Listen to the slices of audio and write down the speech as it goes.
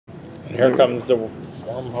And here comes the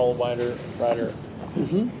wormhole rider.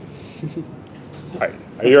 Mm-hmm. All right.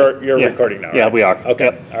 You're recording now, right? Yeah, we are. Okay.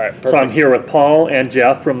 Yep. All right. Perfect. So I'm here with Paul and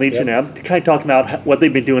Jeff from Legion M to kind of talk about what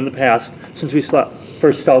they've been doing in the past since we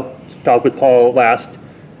first talked with Paul last,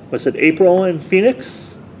 was it April in Phoenix?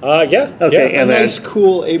 Yeah. Okay, Yeah. and a nice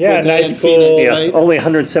cool April day nice in cool- Phoenix, yes, right? only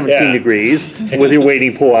 117 degrees with your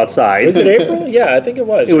waiting pool outside. Was it April? Yeah, I think it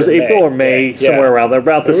was. It was Or April May. or May, Yeah. somewhere around there,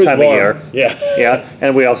 about It this was time warm. of year. Yeah. Yeah,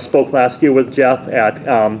 and we also spoke last year with Jeff at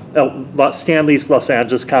Stanley's Los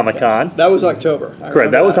Angeles Comic-Con. That was October. I Correct,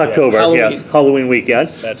 that was remember October, Halloween. yes, Halloween weekend.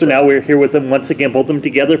 That's So right. now we're here with them once again, both of them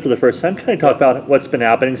together for the first time, kind of talk about what's been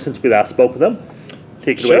happening since we last spoke with them.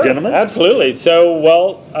 Take it away, gentlemen. Absolutely. So,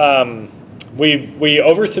 we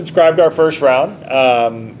oversubscribed our first round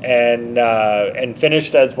and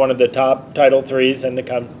finished as one of the top Title IIIs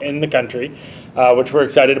in the country, which we're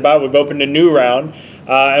excited about. We've opened a new round,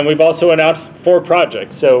 and we've also announced 4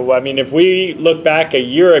 projects. So, I mean, if we look back a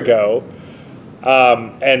year ago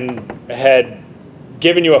and had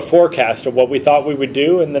given you a forecast of what we thought we would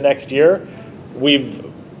do in the next year, we've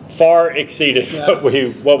far exceeded what we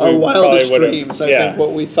Our probably wildest would have. dreams, I think,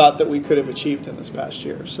 what we thought that we could have achieved in this past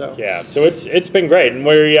year. So Yeah, so it's been great, and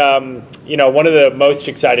we're one of the most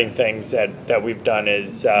exciting things that we've done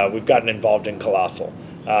is we've gotten involved in Colossal,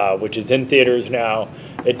 which is in theaters now.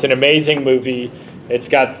 It's an amazing movie. It's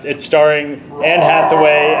starring Anne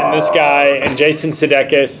Hathaway and this guy and Jason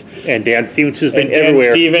Sudeikis And Dan Stevens, who's been and Dan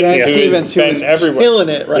everywhere. Stevens, Dan who's Stevens, who been is everywhere. killing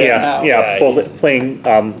it right now. Yeah, both playing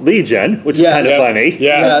Legion, which is Yes. kind of funny.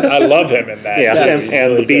 Yeah, Yes. I love him in that. Yes, Yeah, he's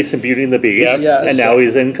and really the Beast good. and Beauty and the Beast. Yep. Yes. And now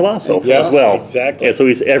he's in Colossal Yes, as well. exactly. Yeah, so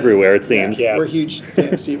he's everywhere, it seems. Yeah. We're huge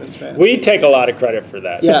Dan Stevens fans. We take a lot of credit for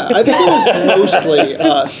that. Yeah, I think it was mostly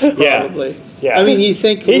us, probably. Yeah. I mean, you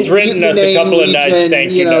think He's written the us a name couple of Legion, nice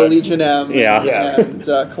thank you notes. Legion M, Yeah. and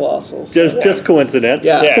Colossal. So. Just coincidence.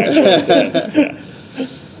 Yeah. Yeah.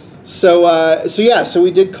 So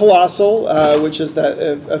we did Colossal, which is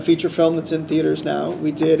a feature film that's in theaters now.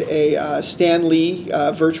 We did a Stan Lee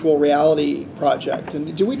virtual reality project,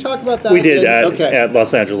 and did we talk about that? We did Okay. at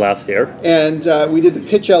Los Angeles last year. And we did the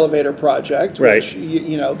Pitch Elevator project, Right.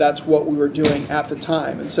 which, that's what we were doing at the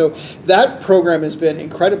time. And so that program has been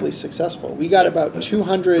incredibly successful. We got about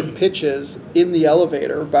 200 pitches in the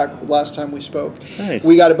elevator back last time we spoke. Nice.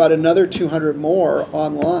 We got about another 200 more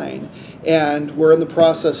online. And we're in the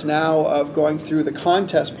process now of going through the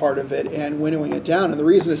contest part of it and winnowing it down. And the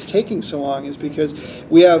reason it's taking so long is because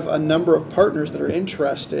we have a number of partners that are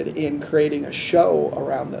interested in creating a show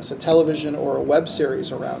around this, a television or a web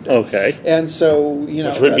series around it. Okay. And so,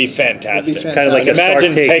 Which would be fantastic. Kind of like a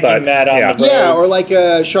Imagine Shark Tank, taking but- that on yeah. the road. Yeah, or like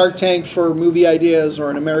a Shark Tank for movie ideas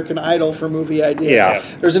or an American Idol for movie ideas. Yeah.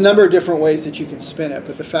 There's a number of different ways that you can spin it,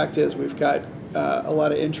 but the fact is we've got a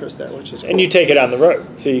lot of interest there, which is cool. And you take it on the road.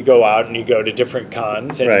 So you go out and you go to different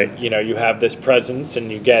cons and, Right. you have this presence and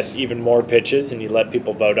you get even more pitches and you let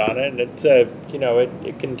people vote on it. And it's, it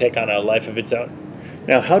can take on a life of its own.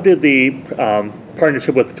 Now, how did the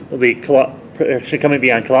partnership with the production company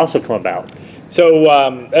Beyond Colossal come about?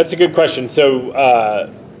 So that's a good question. So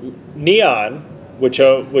Neon, which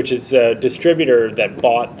is a distributor that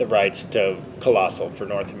bought the rights to Colossal for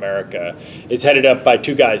North America, is headed up by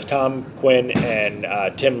 2 guys, Tom Quinn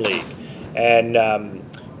and Tim League, and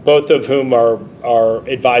both of whom are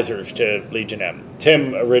advisors to Legion M.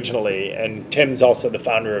 Tim originally, and Tim's also the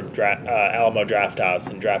founder of Alamo Drafthouse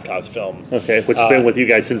and Drafthouse Films. Okay, which has been with you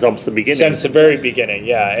guys since almost the beginning. Since the very beginning,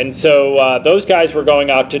 yeah. And so those guys were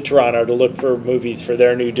going out to Toronto to look for movies for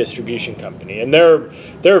their new distribution company, and they're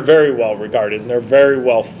very well regarded and they're very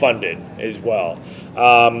well funded as well.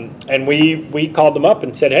 And we called them up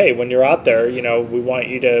and said, hey, when you're out there, we want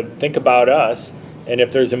you to think about us. And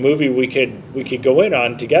if there's a movie we could go in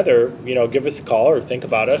on together, give us a call or think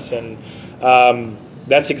about us. And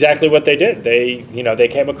that's exactly what they did. They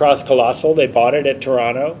came across Colossal. They bought it at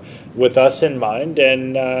Toronto with us in mind,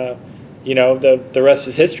 and the rest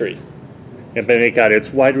is history. And then it got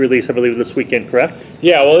its wide release, I believe, this weekend, correct?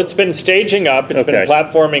 Yeah, well, it's been staging up. It's been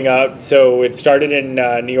platforming up. So it started in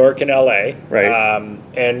New York and LA. Right.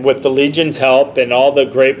 And with the Legion's help and all the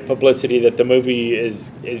great publicity that the movie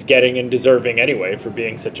is getting and deserving anyway for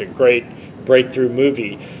being such a great breakthrough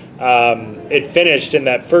movie, it finished in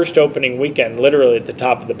that first opening weekend, literally at the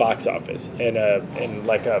top of the box office in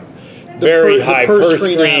like a very high per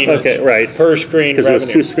screen. Okay, right. Per screen because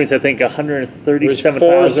revenue. it was 2 screens, I think 137,000.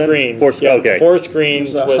 4 screens. Okay. 4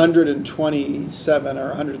 screens. It was 127 or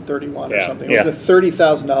 131 or something. It was a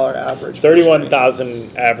 $30,000 average.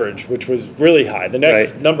 31,000 average, which was really high. The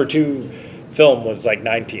next number 2 film was like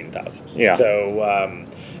 19,000. Yeah. So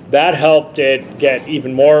that helped it get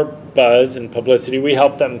even more buzz and publicity. We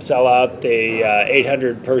helped them sell out the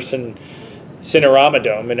 800-person Cinerama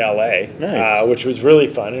Dome in LA, Nice. which was really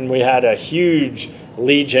fun. And we had a huge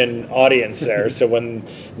Legion audience there. So when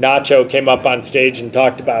Nacho came up on stage and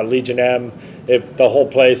talked about Legion M, the whole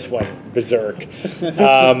place went berserk.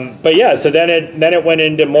 But yeah, so then it went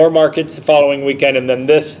into more markets the following weekend, and then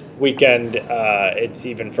this weekend it's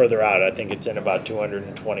even further out. I think it's in about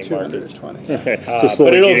 220 markets. 220. Okay.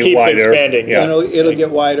 But it'll keep expanding. Yeah. It'll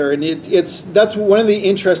get wider, and that's one of the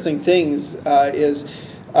interesting things is.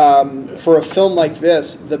 For a film like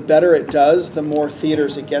this, the better it does, the more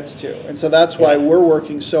theaters it gets to. And so that's why we're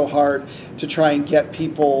working so hard to try and get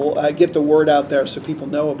people, get the word out there so people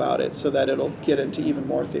know about it, so that it'll get into even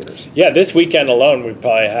more theaters. Yeah, this weekend alone, we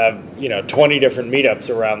probably have 20 different meetups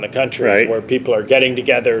around the country where people are getting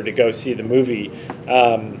together to go see the movie,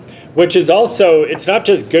 which is also, it's not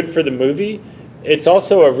just good for the movie, it's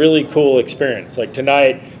also a really cool experience. Like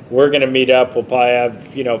tonight, we're going to meet up. We'll probably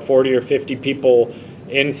have 40 or 50 people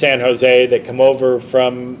in San Jose that come over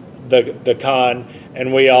from the con,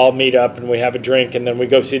 and we all meet up and we have a drink, and then we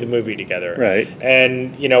go see the movie together. Right.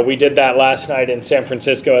 And we did that last night in San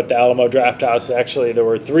Francisco at the Alamo Drafthouse. Actually, there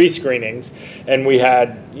were 3 screenings, and we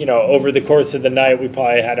had over the course of the night, we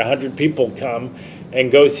probably had 100 people come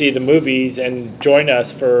and go see the movies and join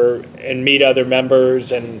us and meet other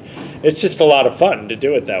members, and it's just a lot of fun to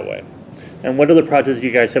do it that way. And what other projects you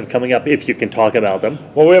guys have coming up, if you can talk about them?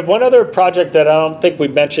 Well, we have one other project that I don't think we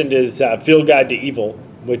mentioned is Field Guide to Evil,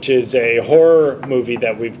 which is a horror movie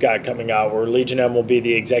that we've got coming out where Legion M will be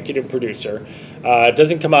the executive producer. It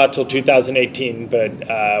doesn't come out till 2018,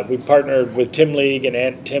 but we partnered with Tim League and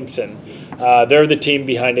Ant Timpson. They're the team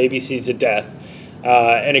behind ABC's of Death.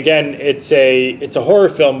 And again, it's a horror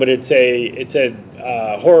film, but it's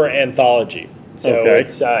a horror anthology. So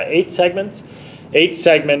it's 8 segments. 8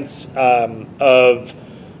 segments of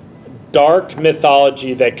dark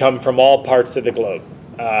mythology that come from all parts of the globe.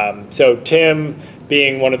 So Tim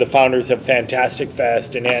being one of the founders of Fantastic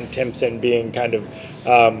Fest, and Ant Timpson being kind of,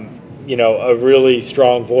 a really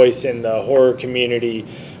strong voice in the horror community.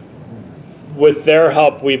 With their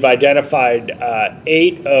help, we've identified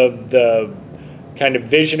 8 of the kind of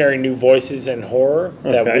visionary new voices in horror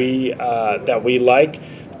that we like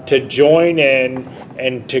to join in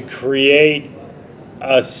and to create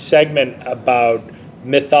a segment about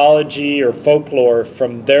mythology or folklore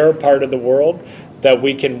from their part of the world that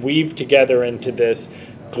we can weave together into this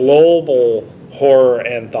global horror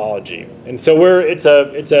anthology. And so it's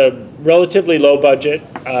a relatively low budget,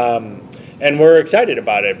 and we're excited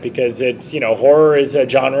about it because it's horror is a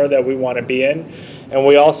genre that we want to be in, and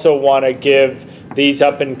we also want to give these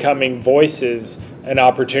up and coming voices an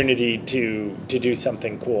opportunity to do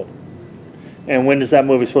something cool. And when is that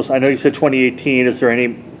movie supposed to? I know you said 2018. Is there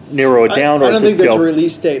any narrow it down? I don't think there's a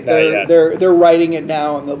release date. They're writing it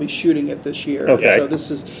now, and they'll be shooting it this year. Okay. So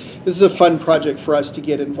this is a fun project for us to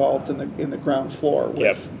get involved in the ground floor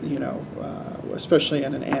with, especially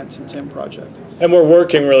in an Ants and Tim project. And we're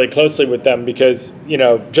working really closely with them because,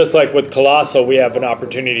 just like with Colossal, we have an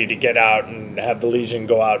opportunity to get out and have the Legion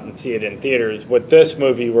go out and see it in theaters. With this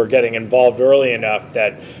movie, we're getting involved early enough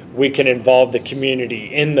that we can involve the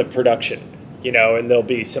community in the production. And there'll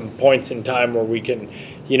be some points in time where we can,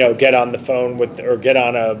 get on the phone or get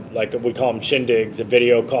on we call them shindigs, a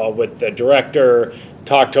video call with the director,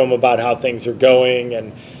 talk to him about how things are going.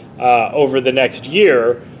 And over the next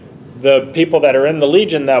year, the people that are in the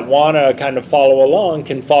Legion that want to kind of follow along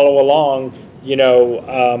can follow along,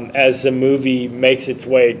 as the movie makes its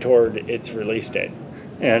way toward its release date.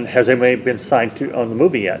 And has anybody been signed on the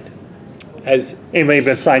movie yet? Has anybody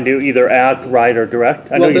been signed to either act, write, or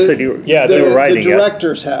direct? I know you said you were writing it. The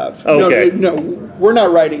directors have. Okay. No, we're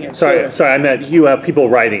not writing it. Sorry, I meant you have people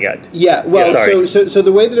writing it. Yeah, well, so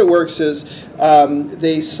the way that it works is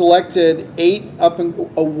they selected 8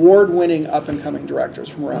 award-winning up-and-coming directors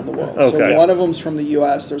from around the world. Okay. So one of them's from the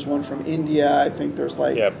U.S., there's one from India, I think there's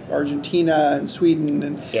Argentina and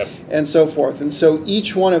Sweden and so forth. And so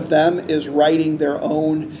each one of them is writing their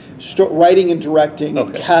own, writing and directing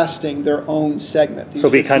and casting their own segment. So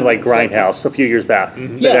it'll be kind of like Grindhouse a few years back.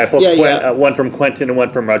 Mm-hmm. One from Quentin and one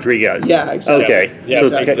from Rodriguez. Yeah, exactly. Okay. Yeah,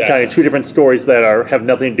 so it's kind of 2 different stories that have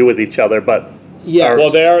nothing to do with each other, but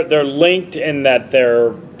well, they're linked in that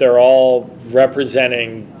they're all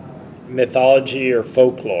representing mythology or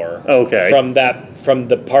folklore. From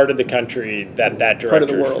the part of the country that director part of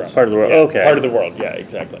the world. Part of the world. Part of the world. Yeah,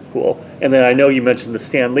 exactly. Cool. And then I know you mentioned the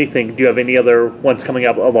Stan Lee thing. Do you have any other ones coming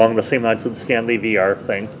up along the same lines of the Stan Lee VR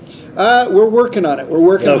thing? We're working on it. We're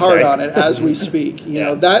working hard on it as we speak.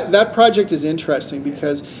 That project is interesting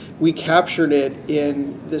because we captured it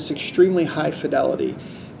in this extremely high fidelity.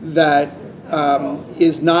 that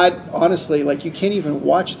is not, honestly, like you can't even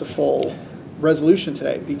watch the full resolution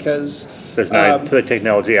today because there's not the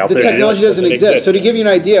technology out there. there. The technology doesn't exist. So to give you an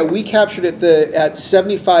idea, we captured it at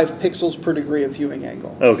 75 pixels per degree of viewing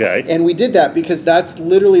angle. Okay. And we did that because that's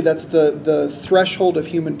the threshold of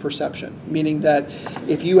human perception, meaning that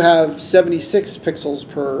if you have 76 pixels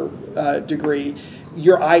per degree,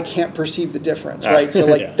 your eye can't perceive the difference, right? So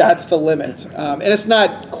like that's the limit, and it's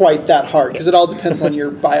not quite that hard because it all depends on your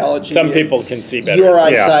biology. Some people can see better. Your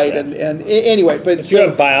eyesight, and anyway, but if you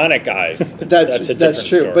have bionic eyes, that's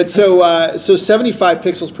true. Story. But so 75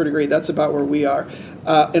 pixels per degree, that's about where we are.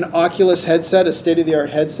 An Oculus headset, a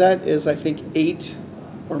state-of-the-art headset, is I think 8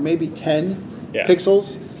 or maybe 10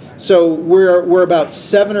 pixels. So we're about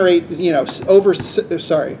 7 or 8,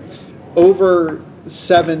 over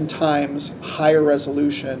 7 times higher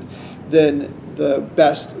resolution than the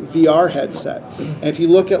best VR headset. And if you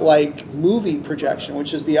look at like movie projection,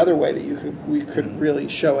 which is the other way that we could really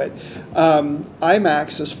show it,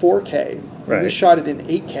 IMAX is 4K. And we shot it in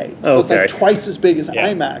 8K, so it's like twice as big as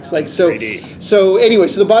IMAX. Like so. 3D. So anyway,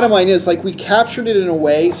 so the bottom line is like we captured it in a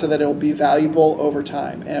way so that it'll be valuable over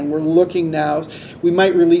time, and we're looking now. We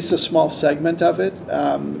might release a small segment of it.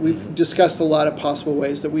 We've discussed a lot of possible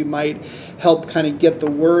ways that we might help kind of get the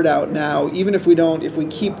word out now. Even if we don't, if we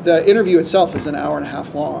keep the interview itself is an hour and a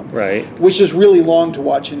half long, right? Which is really long to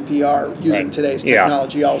watch in VR using today's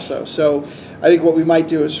technology, also. So. I think what we might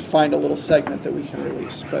do is find a little segment that we can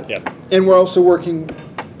release. But and we're also working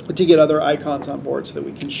to get other icons on board so that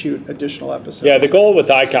we can shoot additional episodes. Yeah, the goal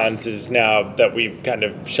with icons is now that we've kind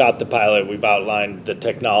of shot the pilot, we've outlined the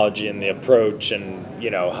technology and the approach and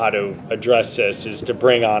how to address this, is to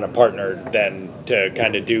bring on a partner then to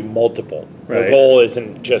kind of do multiple. The goal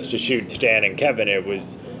isn't just to shoot Stan and Kevin,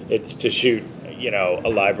 it's to shoot a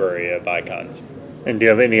library of icons. And do you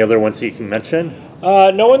have any other ones that you can mention?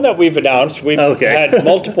 No one that we've announced. We've had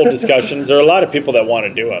multiple discussions. There are a lot of people that want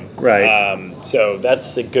to do them. Right. So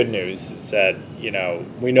that's the good news, is that,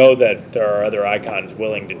 we know that there are other icons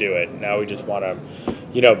willing to do it. Now we just want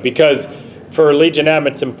to, because for Legion M,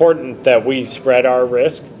 it's important that we spread our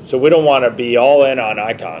risk. So we don't want to be all in on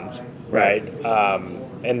icons, right?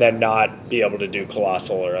 And then not be able to do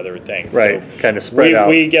Colossal or other things. Right, so kind of spread out.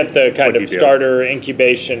 We get the kind of starter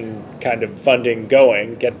incubation kind of funding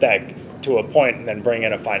going, get that to a point, and then bring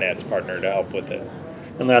in a finance partner to help with it.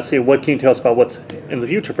 And lastly, what can you tell us about what's in the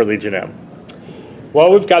future for Legion M?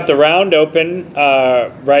 Well, we've got the round open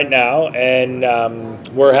right now, and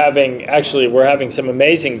we're having some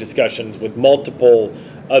amazing discussions with multiple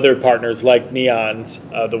other partners like Neon's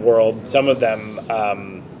of the world. Some of them,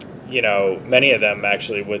 many of them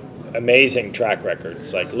actually with amazing track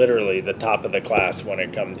records, like literally the top of the class when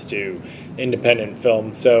it comes to independent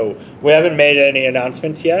film. So we haven't made any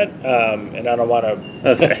announcements yet, and I don't want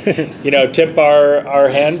to, tip our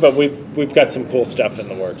hand, but we've got some cool stuff in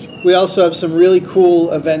the works. We also have some really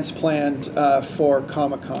cool events planned for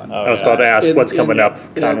Comic-Con. I was about to ask what's coming up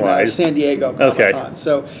con-wise. San Diego Comic-Con.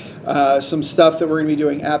 So some stuff that we're going to be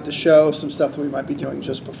doing at the show, some stuff that we might be doing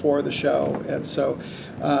just before the show, and so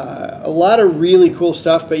a lot of really cool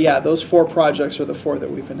stuff. But yeah, those 4 projects are the 4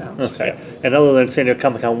 that we've announced. Okay. And other than San Diego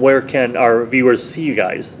Comic-Con, where can our viewers see you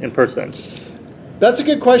guys in person? That's a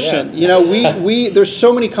good question. We there's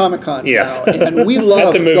so many Comic-Cons now, and we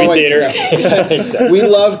love at the movie going theater. To exactly. We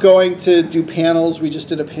love going to do panels. We just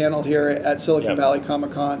did a panel here at Silicon Valley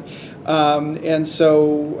Comic-Con. And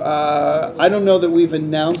so I don't know that we've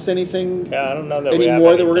announced anything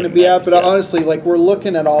anymore that we're going to be at, but honestly, like we're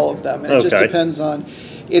looking at all of them, and it just depends on.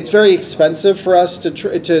 It's very expensive for us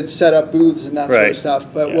to set up booths and that sort of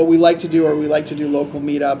stuff. But what we like to do, we like to do local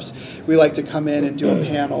meetups. We like to come in and do a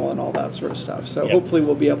panel and all that sort of stuff. So hopefully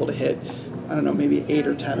we'll be able to hit, I don't know, maybe 8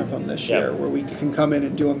 or 10 of them this year, where we can come in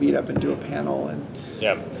and do a meetup and do a panel and.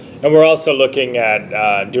 And we're also looking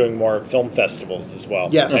at doing more film festivals as well.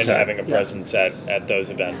 Yes. And having a presence at those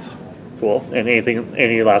events. Cool. And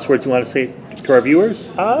any last words you want to say to our viewers?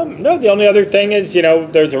 No, the only other thing is,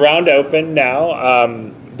 there's a round open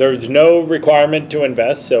now. There's no requirement to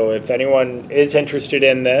invest, so if anyone is interested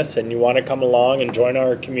in this and you want to come along and join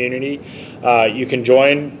our community, you can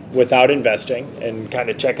join without investing and kind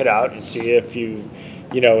of check it out and see if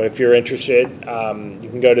if you're interested. You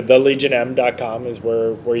can go to thelegionm.com is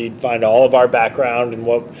where you'd find all of our background and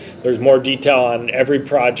there's more detail on every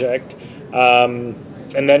project. And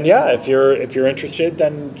then if you're interested,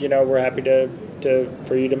 then we're happy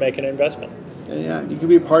for you to make an investment. Yeah, you can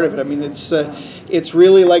be a part of it. I mean, it's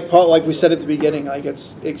really like we said at the beginning, like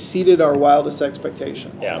it's exceeded our wildest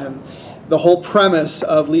expectations. Yeah. And the whole premise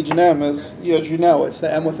of Legion M is, as you know, it's the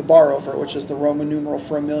M with the bar over it, which is the Roman numeral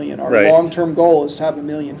for 1 million. Our Right. long-term goal is to have 1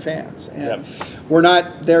 million fans, and Yep. we're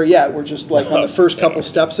not there yet. We're just like on the first couple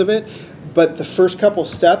steps of it. But the first couple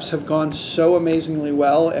steps have gone so amazingly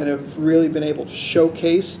well and have really been able to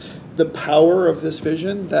showcase the power of this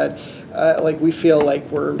vision that, like, we feel like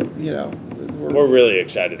we're really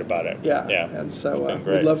excited about it. yeah. Yeah. And so been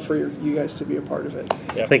great. we'd love for you guys to be a part of it.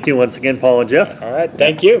 Yep. Thank you once again, Paul and Jeff. All right.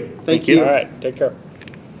 Thank you. Thank you. All right. Take care.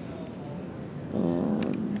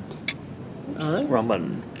 All right.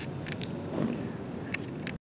 Raman.